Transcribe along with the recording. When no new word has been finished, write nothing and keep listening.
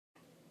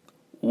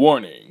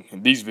Warning,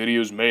 these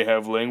videos may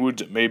have language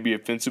that may be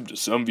offensive to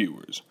some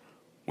viewers.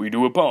 We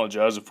do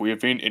apologize if we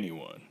offend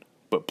anyone,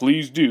 but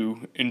please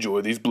do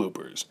enjoy these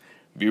bloopers.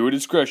 Viewer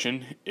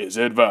discretion is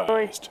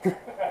advised.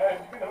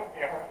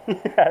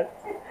 Yes.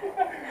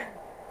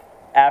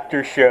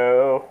 After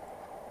show.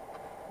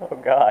 Oh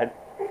God.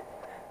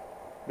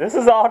 This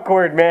is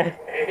awkward, man.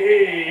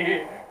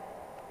 Hey.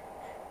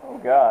 Oh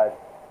God.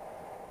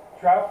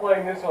 Try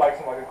playing this with like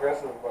some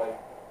aggressive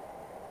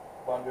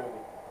Bon Jovi.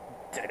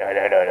 Oh.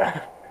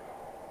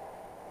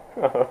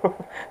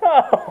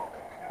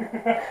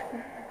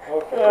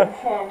 Okay,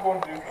 I'm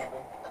going to do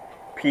something.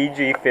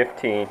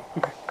 PG-15.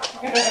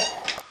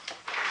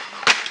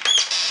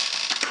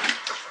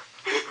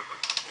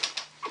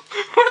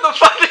 Where the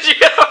fuck did you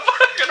get a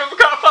fucking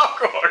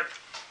popcorn?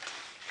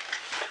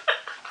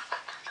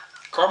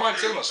 Carmine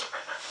Cinemas.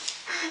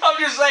 I'm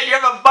just saying, you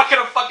have a bucket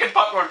of fucking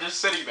popcorn just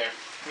sitting there.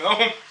 No.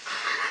 It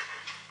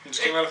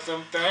just came out of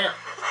thin air.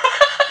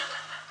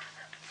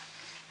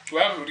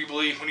 What happened? What do you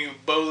believe when you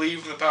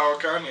believe in the power of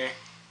Kanye?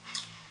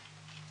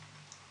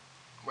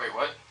 Wait,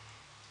 what?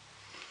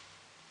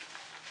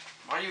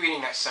 Why are you eating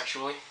that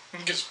sexually?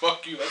 Because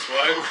fuck you, that's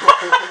why.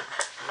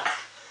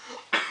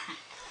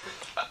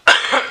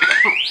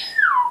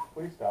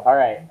 Please stop.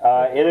 Alright,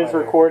 it is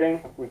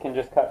recording. We can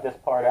just cut this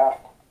part out.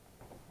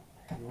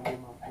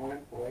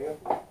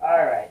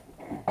 Alright.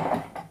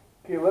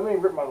 Okay, let me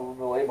rip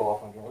the label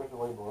off on you. Where's the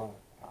label on it?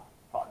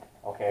 Fuck.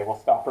 Okay, we'll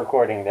stop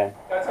recording then.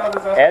 That's how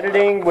this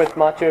Editing with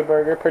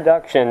MachoBurger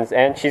Productions,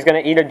 and she's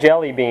gonna eat a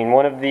jelly bean,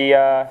 one of the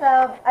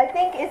So I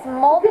think it's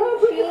moldy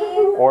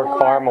cheese or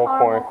caramel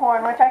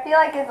corn, which I feel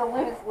like is a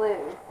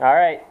lose-lose.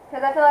 Alright,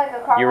 Because I feel like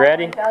a caramel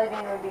ready? jelly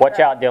bean would be watch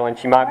great. out Dylan,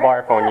 she might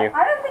barf on you.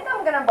 I don't think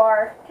I'm gonna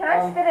barf. Can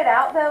I spit it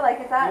out though? Like,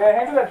 is that Yeah,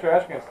 hand me that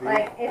trash can, Steve.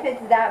 like if it's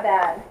that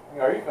bad?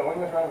 Are you filming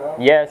this right now?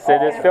 Yes,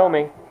 it is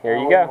filming. Here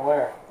you go.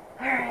 Where?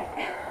 Alright.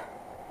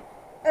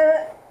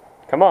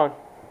 Come on.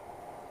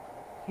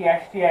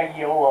 Hashtag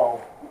YOLO.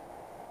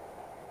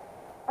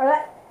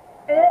 Alright.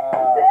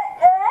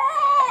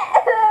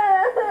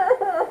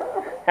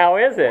 How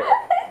is it?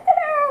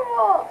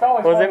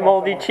 Terrible. Was it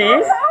moldy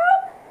cheese?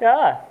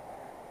 Yeah.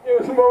 It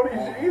was moldy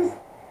cheese?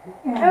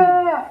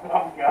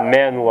 Oh, God.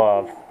 Man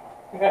love.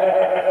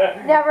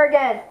 Never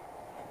again.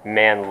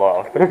 Man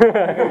love.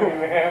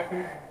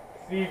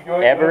 Steve, you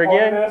want Ever to be a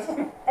again? part of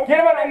this? Get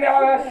him out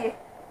of this!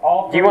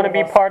 Do you want to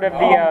be part of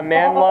the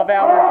man love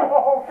hour?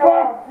 Oh,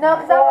 God! No,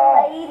 because I'm a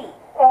lady.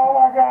 Oh,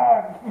 my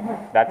God!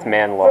 That's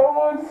man love.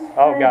 Someone's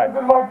Oh God.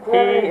 in my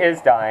He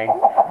is dying.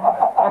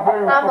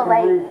 I'm a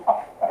lady.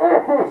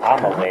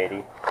 I'm a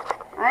lady.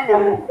 I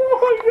know. Oh,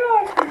 my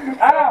God!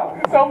 Ow!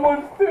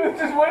 Someone's tooth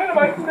just went into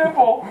my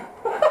nipple!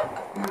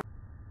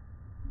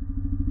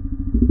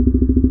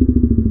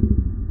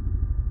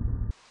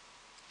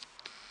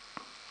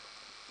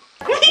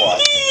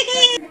 What?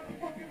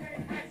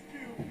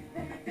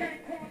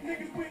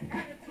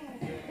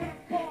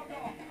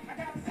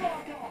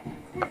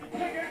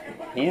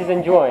 He's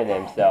enjoying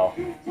himself.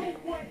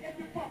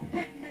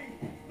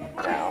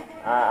 Now,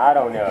 I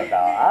don't know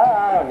about.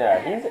 I don't know.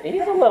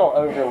 He's a little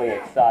overly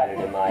excited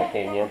in my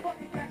opinion.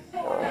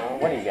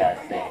 What do you guys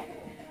think?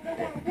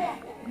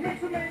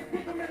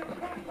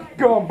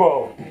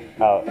 Gumbo!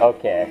 Oh,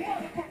 okay.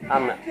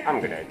 I'm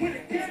gonna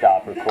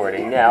stop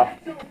recording now.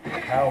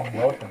 How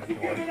well can this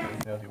work?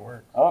 It does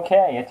work.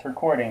 Okay, it's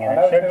recording, and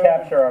it should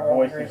capture our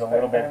voices a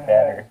little bit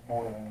better.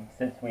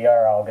 Since we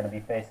are all gonna be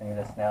facing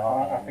this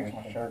now. I fixed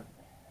my shirt.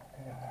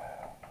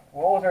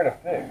 What was there to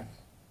fix?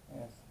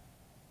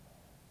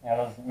 Yeah, I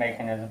was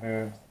making his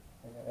boobs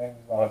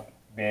look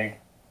big.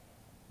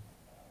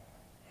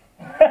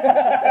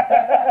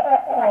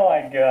 Oh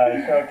my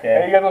gosh, okay.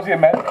 Hey, you guys want to see a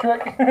magic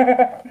trick?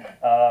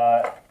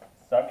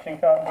 Suction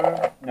cup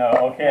boob? No,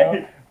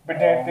 okay.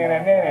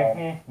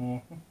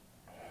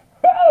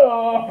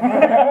 Oh!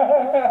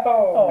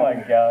 Oh my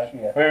gosh.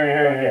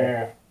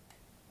 Here.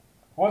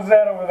 What's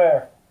that over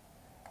there?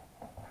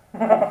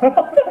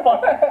 What the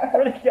fuck?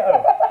 Where'd it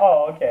go?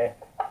 Oh, okay.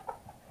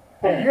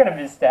 Hey, you're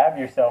gonna stab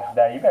yourself with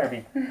that. You better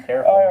be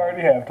careful. I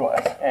already have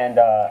twice. And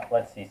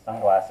let's see,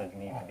 sunglasses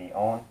need to be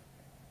on.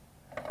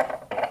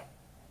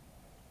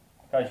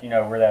 Because you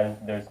know we're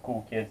those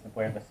cool kids that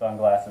wear the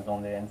sunglasses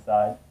on the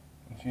inside.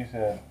 And she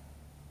said,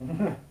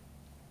 I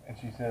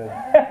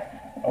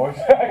wish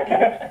I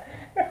could.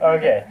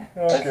 Okay,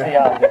 let's see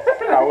how this.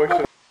 I wish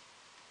I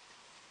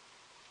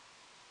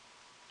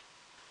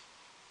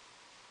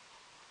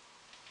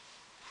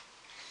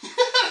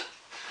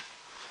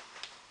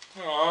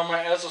Oh, my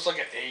ass looks like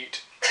an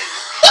 8.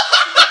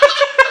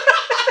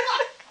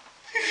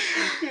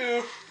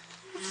 Ew.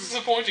 This is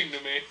disappointing to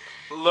me.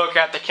 Look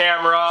at the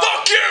camera.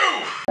 Fuck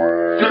you!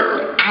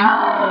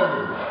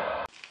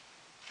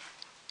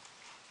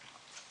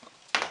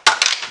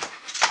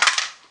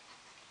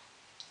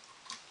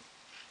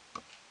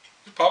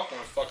 This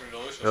popcorn is fucking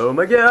delicious. Oh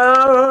my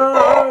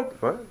God!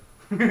 What?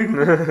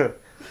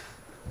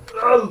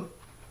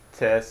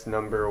 Test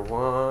number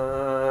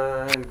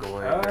 1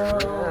 going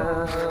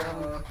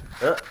around.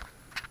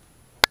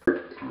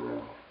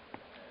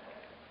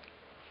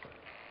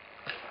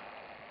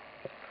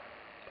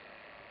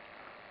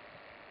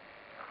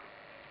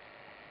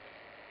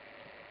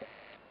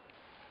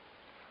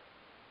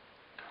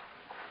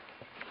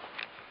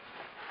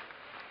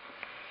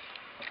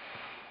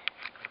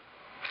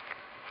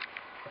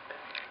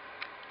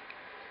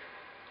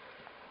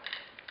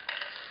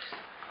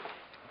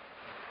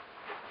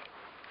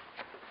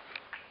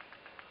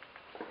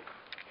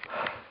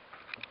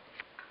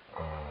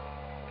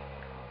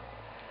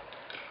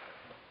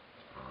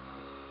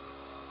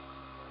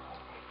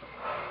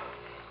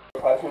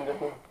 Classroom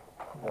different?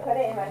 Put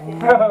it in my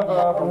face.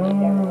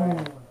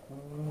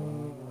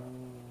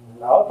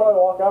 I'll probably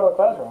walk out of the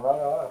classroom. I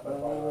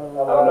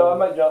don't know.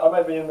 I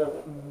might be in the.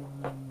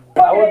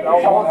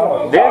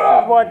 This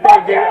is what they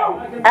do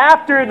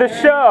after the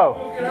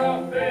show. Wait,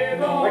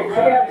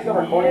 somebody have some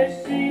recording?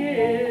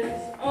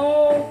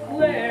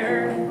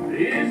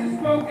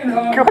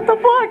 What the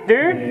fuck,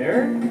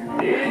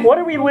 dude? What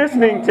are we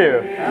listening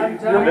to?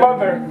 Your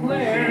mother.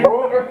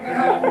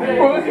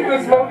 We're listening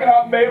to Smoking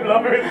Hot Babe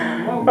Lovers.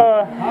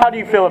 How do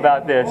you feel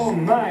about this? Oh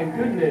my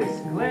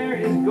goodness, Claire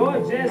is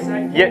gorgeous.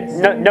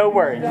 No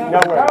words. No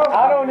words.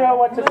 I don't know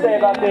what to say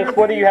about this.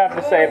 What do you have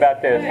to say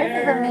about this?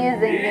 This is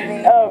amusing to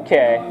me.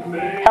 Okay.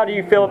 How do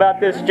you feel about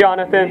this,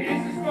 Jonathan?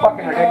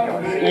 Fucking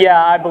ridiculous.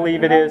 Yeah, I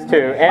believe it is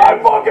too. And I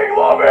fucking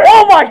love it!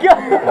 oh my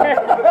god!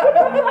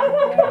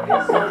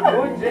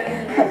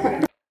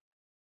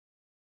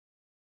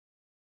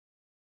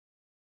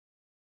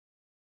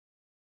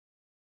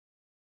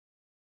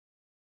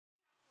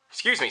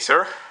 Excuse me,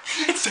 sir.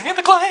 It's Dan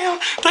the Clown!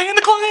 Dan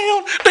the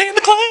Clown! Dan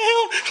the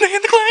Clown!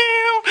 Dan the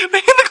Clown!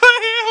 Dan the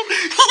Clown!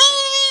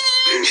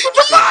 What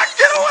the fuck?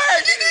 Get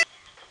away!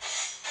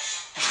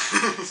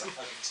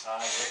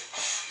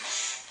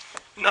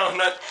 No,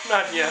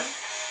 not yet.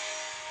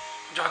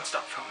 John,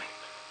 stop filming.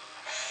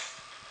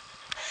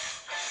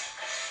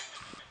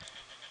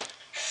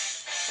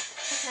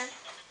 Okay.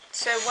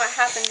 So what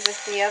happened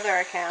with the other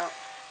account?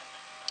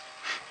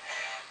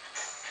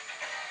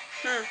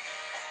 Well,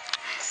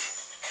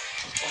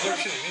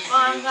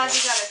 I'm glad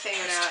you got it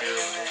figured out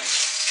either way.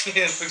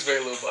 Yeah, it looks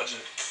very low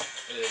budget.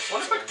 It is.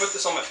 What if I put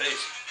this on my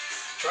face?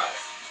 Try it.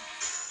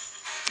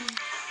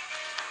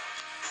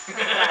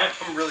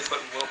 I'm really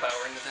putting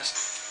willpower into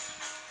this.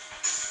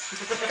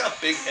 I got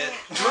a big head.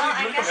 Do you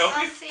want me to come help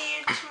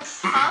you?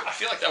 Huh? I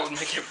feel like that would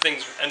make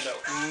things end up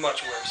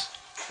much worse.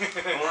 He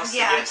wants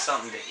Yeah. to get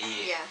something to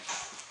eat. Yeah.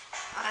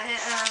 I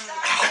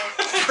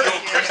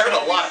heard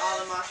a lot. All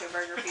the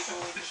MachoBurger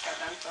people we just got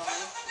done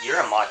filming. You're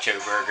a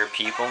MachoBurger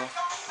people.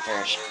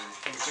 Emily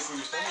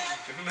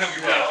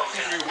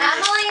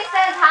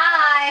says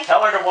hi.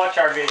 Tell her to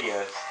watch our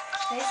videos.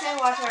 They say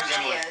watch our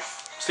videos.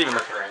 Steven,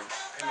 look around.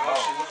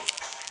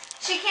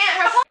 She can't.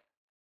 Her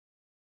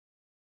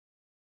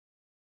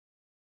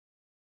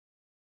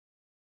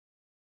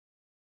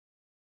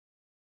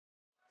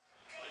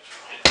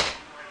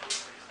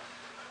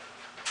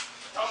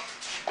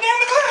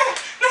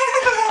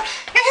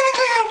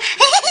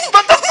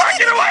What the fuck?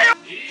 Get away!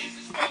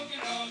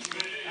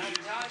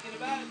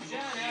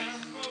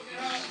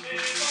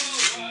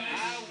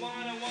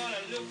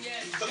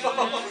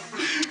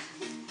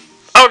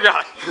 Oh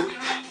god!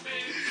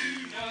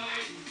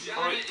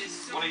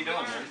 What are you doing,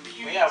 man?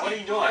 Well, yeah, what are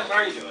you doing? What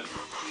are you doing?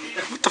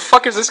 What the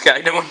fuck is this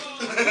guy doing?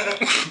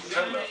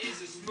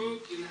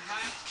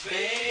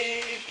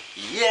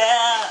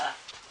 Yeah!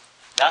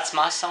 That's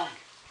my song.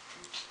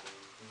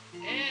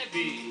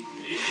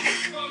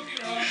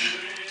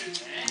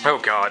 Oh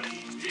god.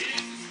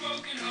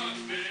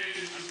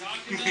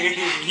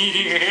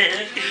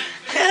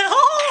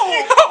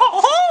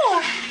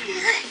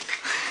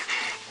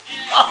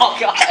 Oh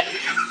god!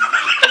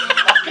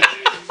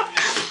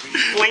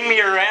 Fling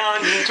me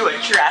around into a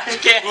trash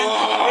can.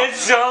 It's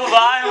so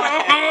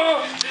violent.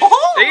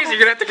 Easy,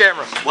 get at the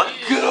camera. What?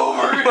 Get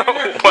over here.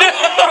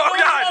 Oh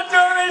god!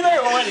 Right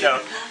there, window.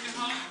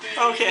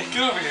 Okay,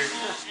 get over here.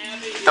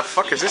 What the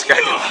fuck is this guy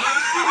doing?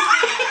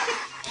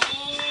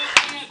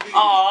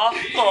 Aw.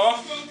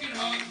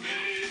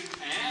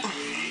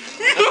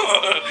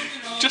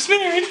 Just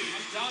married.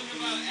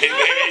 Hey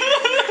baby.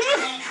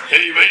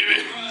 Hey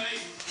baby.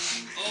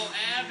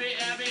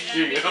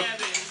 Here you go.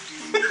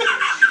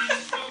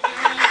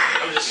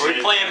 Are we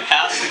playing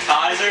Pass the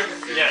Kaiser?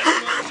 Yes.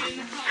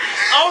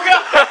 Oh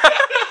god!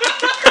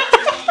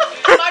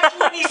 My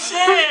 20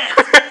 cents!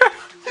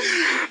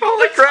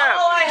 Holy crap.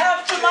 All I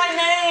have to my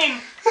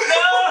name!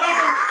 No!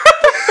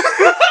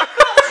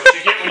 What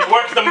you get when you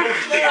work the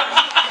movie.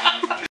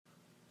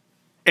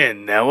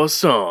 And now a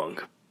song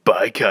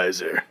by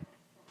Kaiser.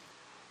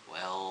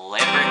 Well,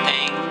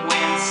 everything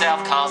went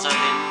south cause of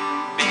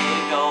them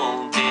big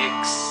old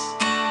dicks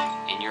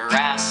in your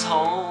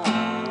asshole.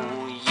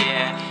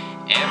 Yeah,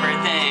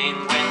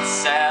 everything went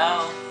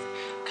south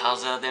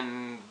cause of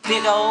them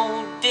big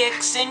old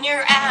dicks in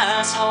your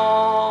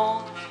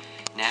asshole.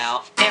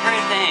 Now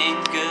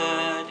everything's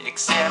good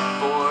except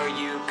for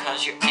you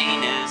cause your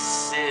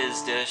anus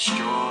is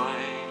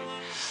destroyed.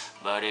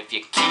 But if you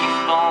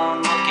keep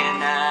on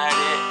looking at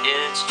it,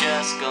 it's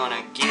just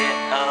gonna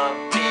get a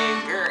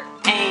bigger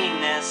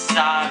anus.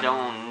 I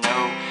don't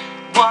know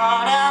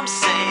what I'm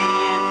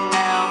saying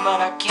now,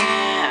 but I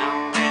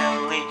can't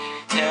really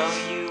tell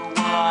you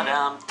what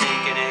I'm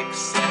thinking,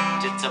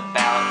 except it's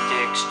about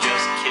dicks.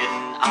 Just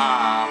kidding,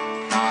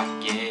 I'm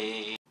not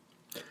gay.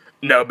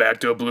 Now back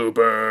to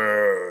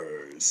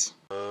bloopers.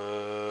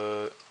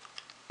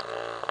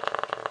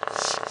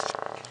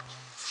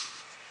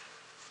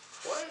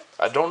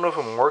 I don't know if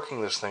I'm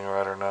working this thing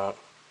right or not.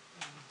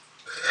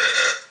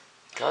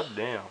 God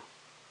damn.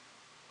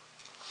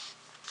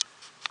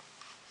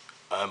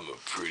 I'm a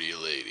pretty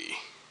lady.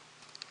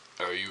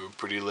 Are you a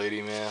pretty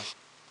lady, man?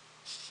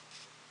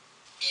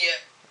 Yeah.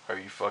 Are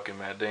you fucking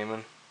Matt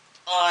Damon?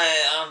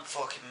 I'm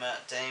fucking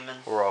Matt Damon.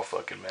 We're all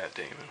fucking Matt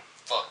Damon.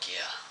 Fuck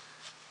yeah.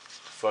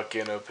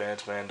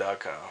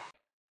 FuckYouKnowPantsMan.com.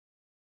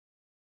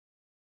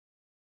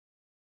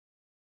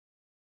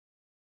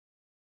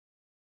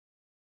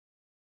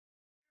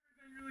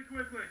 Really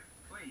quickly.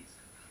 Please.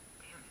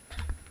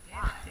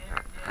 Damn it.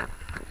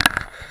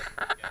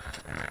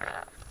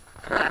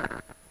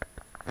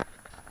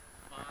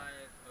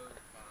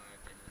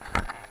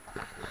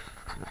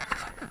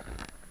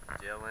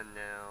 5:05. Dylan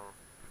now.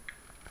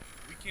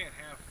 We can't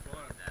have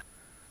fun.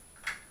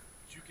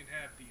 But you can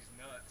have these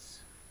nuts.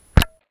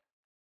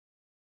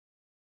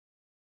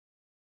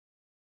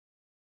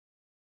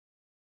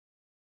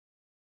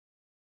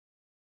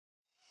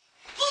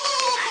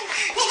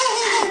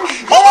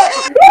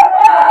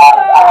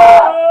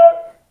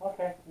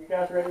 Okay, you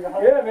guys ready to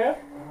hug? Yeah, man.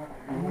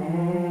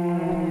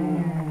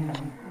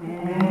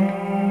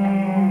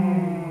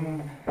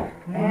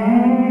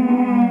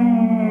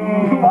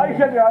 Why you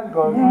shut your eyes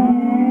closed?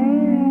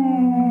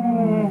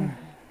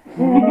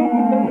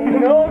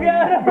 Oh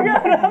god, oh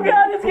god, oh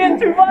god, it's getting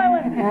too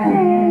violent!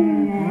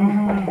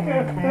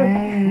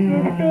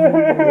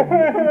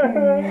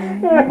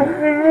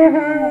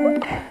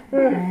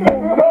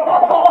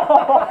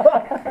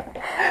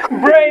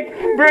 Break!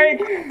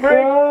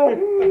 I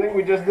think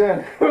we just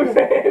did. Whose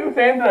hand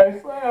did I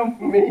slam?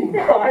 Me.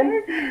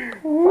 Mine?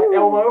 My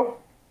elbow?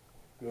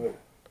 Good.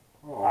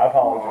 Oh, I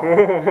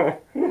apologize.